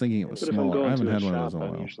 I was thinking it was smaller. I haven't had one of those in a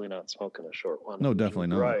while. I'm usually not smoking a short one. No, definitely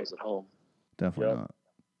not. Right. At home. Definitely not.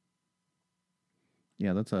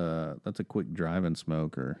 Yeah, that's a quick drive-in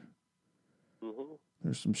smoker. Mm-hmm.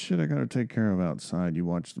 There's some shit I gotta take care of outside. You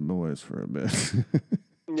watch the boys for a bit.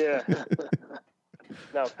 Yeah.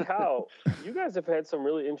 Now, Cal, you guys have had some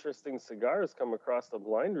really interesting cigars come across the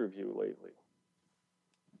blind review lately.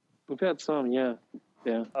 We've had some, yeah.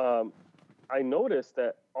 I noticed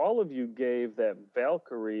that all of you gave that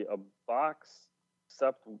Valkyrie a box,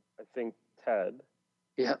 except I think Ted.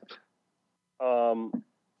 Yep.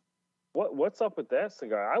 What's up with that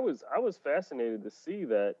cigar? I was fascinated to see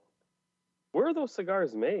that. Where are those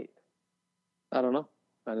cigars made? I don't know.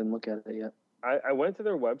 I didn't look at it yet. I went to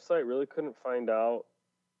their website, really couldn't find out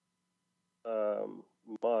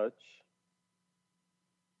much.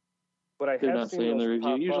 But I They're have not seen saying those the review.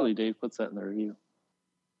 pop Usually up. Dave puts that in the review.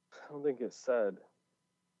 I don't think it said.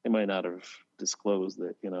 They might not have disclosed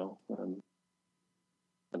it, you know. And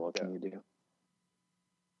what can you do?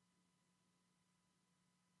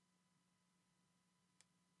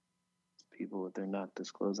 People that they're not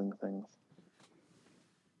disclosing things.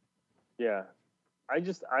 Yeah. I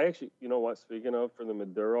actually, you know what, speaking of, for the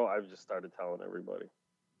Maduro, I've just started telling everybody.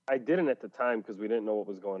 I didn't at the time because we didn't know what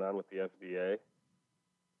was going on with the FDA.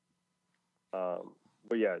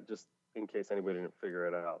 But yeah, just in case anybody didn't figure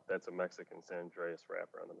it out, that's a Mexican San Andreas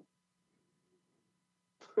wrapper on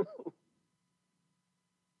them.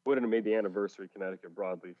 Wouldn't have made the anniversary Connecticut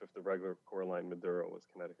broadleaf if the regular Coraline Maduro was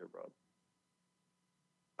Connecticut broadleaf.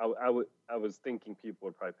 I was thinking people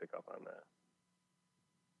would probably pick up on that.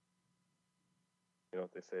 You know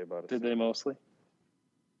what they say about it? Did they mostly?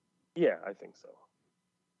 Yeah, I think so.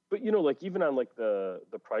 But you know, like even on like the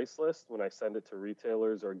price list, when I send it to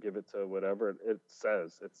retailers or give it to whatever, it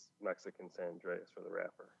says it's Mexican San Andreas for the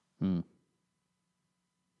wrapper.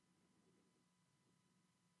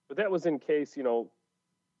 But that was in case, you know,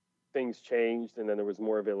 things changed and then there was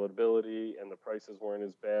more availability and the prices weren't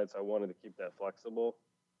as bad, so I wanted to keep that flexible.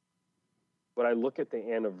 But I look at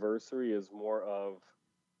the anniversary as more of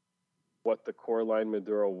what the Coraline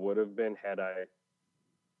Maduro would have been had I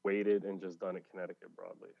waited and just done it Connecticut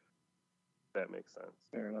broadleaf. That makes sense.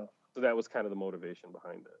 Fair enough. So that was kind of the motivation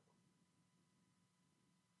behind it.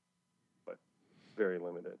 But very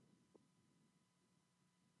limited.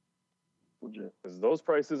 Legit. Because those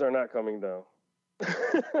prices are not coming down.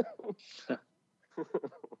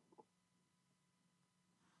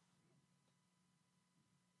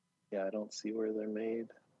 Yeah, I don't see where they're made.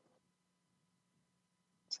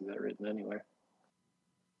 See that written anywhere.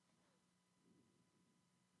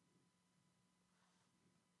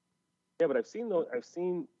 Yeah, but I've seen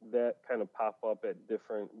that kind of pop up at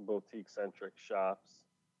different boutique-centric shops.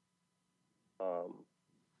 You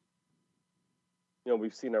know,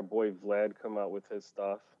 we've seen our boy Vlad come out with his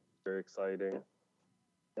stuff. Very exciting.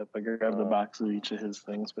 Yep, I grabbed the box of each of his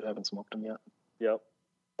things, but haven't smoked them yet. Yep.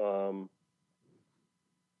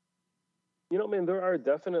 You know, man, there are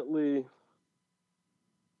definitely.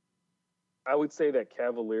 I would say that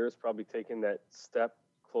Cavalier is probably taking that step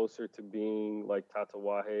closer to being like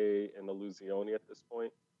Tatawahe and Illusione at this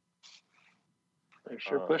point. They're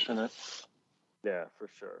sure pushing it. Yeah, for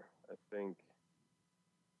sure. I think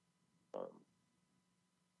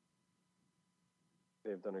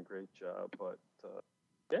they've done a great job, but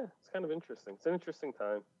yeah, it's kind of interesting. It's an interesting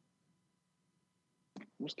time.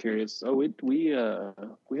 I'm just curious. Oh, we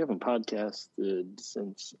haven't podcasted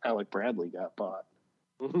since Alec Bradley got bought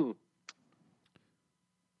Mm-hmm.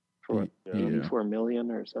 for what, Yeah. 84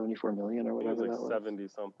 million or 74 million or It was whatever like that was. 70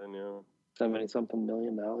 something, yeah. 70 something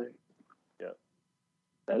million dollars. Yeah.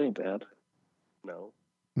 That ain't bad. No.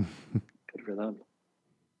 Good for them.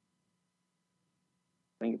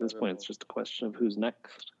 I think at this point it's just a question of who's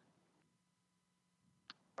next.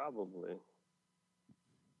 Probably.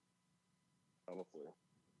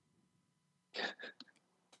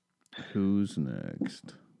 Who's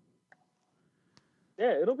next?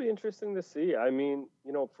 Yeah, it'll be interesting to see. I mean,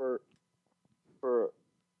 you know, for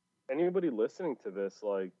anybody listening to this,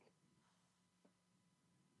 like,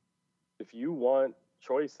 if you want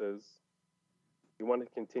choices, you want to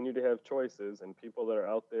continue to have choices, and people that are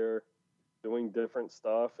out there doing different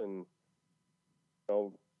stuff and, you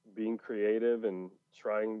know, being creative and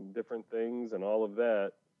trying different things and all of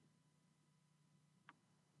that,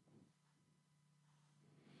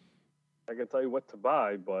 I can tell you what to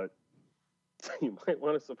buy, but you might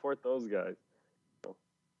want to support those guys.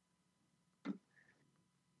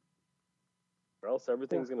 Or else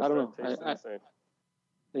everything's going to start tasting the same.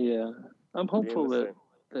 Yeah, I'm hopeful that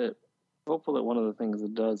one of the things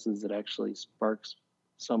it does is it actually sparks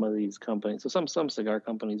some of these companies. So some cigar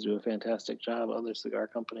companies do a fantastic job. Other cigar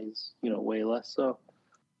companies, you know, way less so.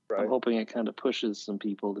 Right. I'm hoping it kind of pushes some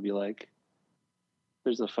people to be like,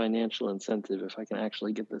 there's a financial incentive if I can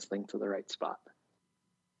actually get this thing to the right spot.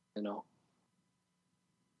 You know?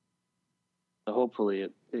 So hopefully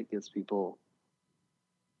it gets people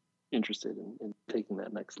interested in taking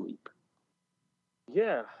that next leap.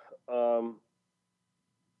 Yeah. I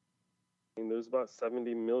mean, there's about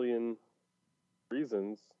 70 million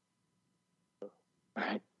reasons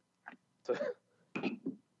to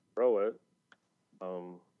grow it.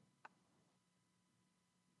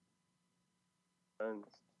 And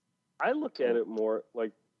I look at it more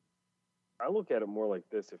like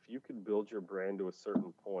this. If you could build your brand to a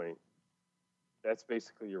certain point, that's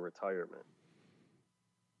basically your retirement.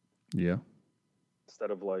 Yeah.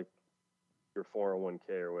 Instead of like your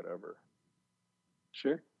 401k or whatever.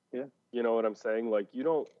 Sure. Yeah. You know what I'm saying? Like, you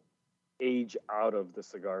don't age out of the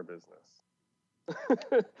cigar business.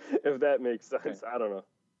 If that makes sense. Right. I don't know.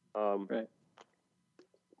 Right.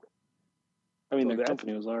 I mean, their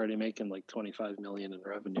company was already making like 25 million in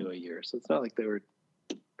revenue a year, so it's not like they were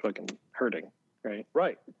fucking hurting, right?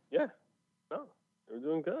 Right. Yeah. No, they were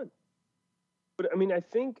doing good. But I mean, I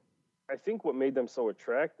think what made them so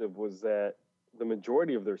attractive was that the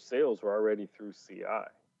majority of their sales were already through CI.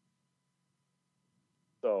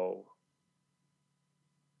 So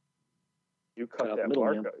you cut that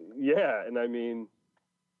markup. Yeah, and I mean,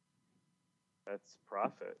 that's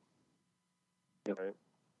profit. Yep. Right?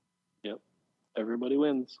 Yep. Everybody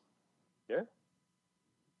wins. Yeah.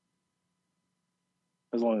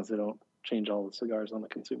 As long as they don't change all the cigars on the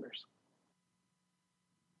consumers.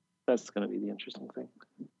 That's going to be the interesting thing.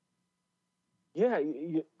 Yeah,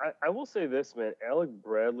 I will say this, man. Alec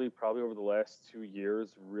Bradley, probably over the last 2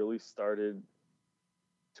 years, really started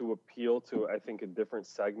to appeal to, I think, a different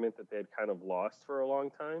segment that they had kind of lost for a long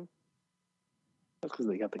time. That's because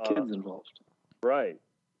they got the kids involved. Right.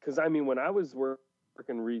 Because, I mean, when I was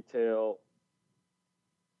working retail,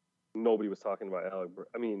 nobody was talking about Alec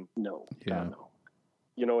Bradley. I mean, no. Yeah. No.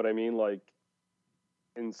 You know what I mean? Like,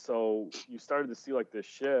 and so you started to see like this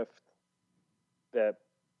shift that,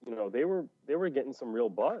 you know, they were getting some real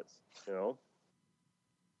buzz, you know?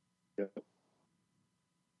 Yeah.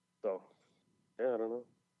 So, yeah, I don't know.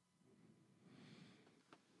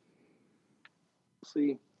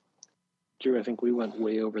 See, Drew, I think we went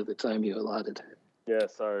way over the time you allotted. Yeah,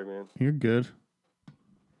 sorry, man. You're good.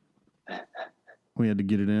 We had to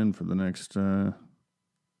get it in for the next 5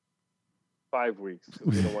 weeks.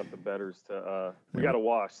 We don't want the bettors to. We got to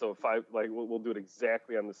wash. So 5, like we'll do it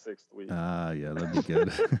exactly on the 6th week. Yeah, that'd be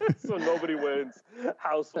good. So nobody wins.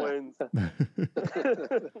 House wins.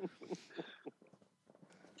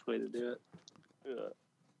 Way to do it. Yeah.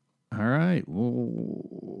 All right.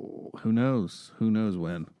 Well, who knows? Who knows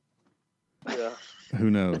when? Yeah.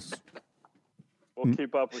 Who knows? We'll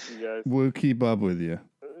keep up with you guys. We'll keep up with you.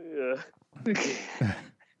 Yeah.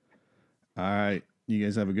 All right. You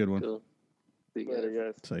guys have a good one. Cool. See you Later,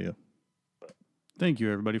 guys. See ya. Thank you,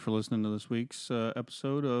 everybody, for listening to this week's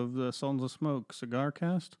episode of the Sultans of Smoke Cigar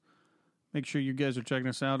Cast. Make sure you guys are checking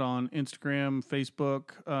us out on Instagram,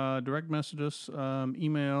 Facebook, direct message us,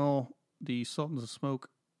 email the Sultans of Smoke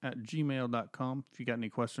at gmail.com if you got any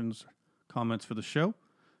questions, comments for the show.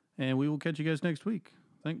 And we will catch you guys next week.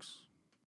 Thanks.